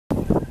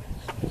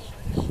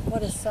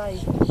What a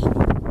sight.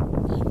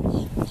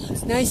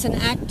 It's nice and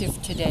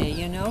active today,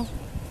 you know.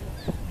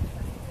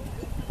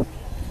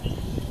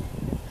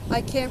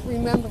 I can't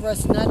remember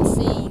us not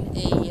seeing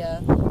a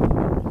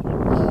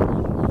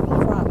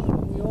crop.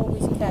 We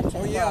always catch a crop.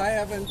 Oh yeah, I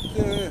haven't.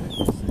 Yeah.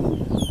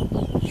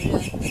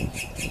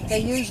 They're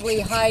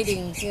usually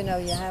hiding, you know,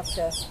 you have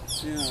to.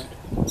 Yeah.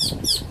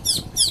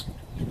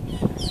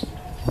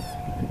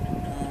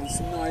 It's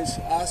a nice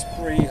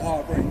osprey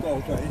hovering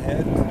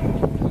overhead.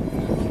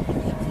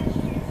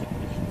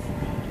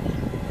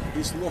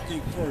 He's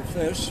looking for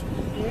fish.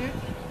 Yeah.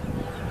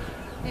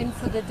 In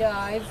for the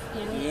dive.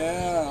 Yeah.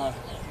 Yeah.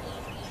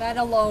 That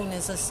alone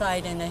is a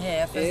sight and a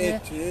half, isn't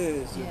it? It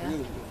is. Yeah. It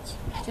really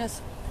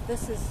is.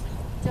 This is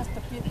just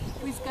a few.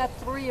 We've got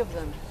 3 of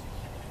them.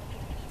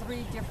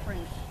 3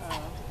 different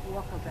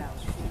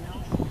walkabouts, you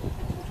know.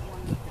 Which is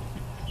wonderful.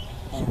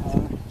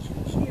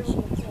 Here in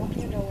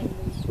the, you know, in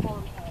the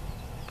farm,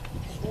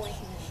 the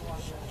Boynton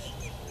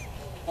walkabouts.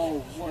 Oh,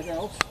 what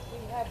else? We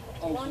have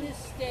one is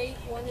state,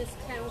 one is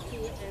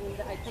county,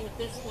 and I think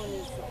this one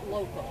is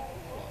local.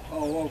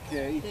 Oh,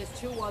 okay. There's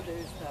 2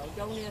 others though.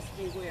 Don't ask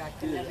me where. I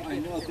can never I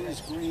get know to there's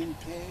it. green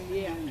cane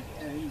Yeah.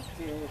 and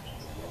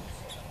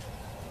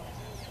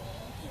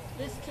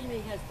This to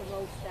me has the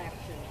most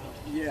action.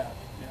 yeah.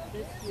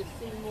 This you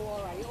see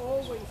more. I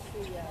always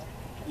see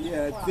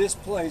Yeah, crop. this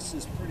place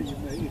is pretty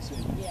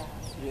amazing. Yeah.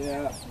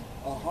 Yeah,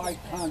 a high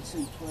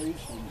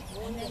concentration.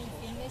 And then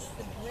if you miss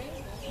the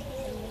bridge and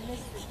you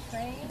miss the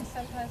train,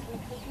 sometimes we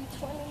could be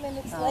 20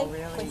 minutes Oh, late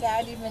really?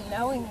 without even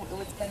knowing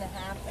what's going to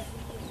happen.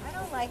 I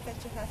don't like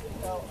that you have to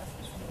go up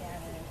and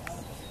down in an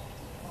elevator.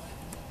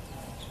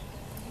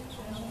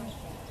 I don't like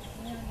that.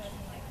 Leon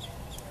doesn't like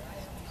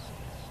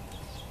that.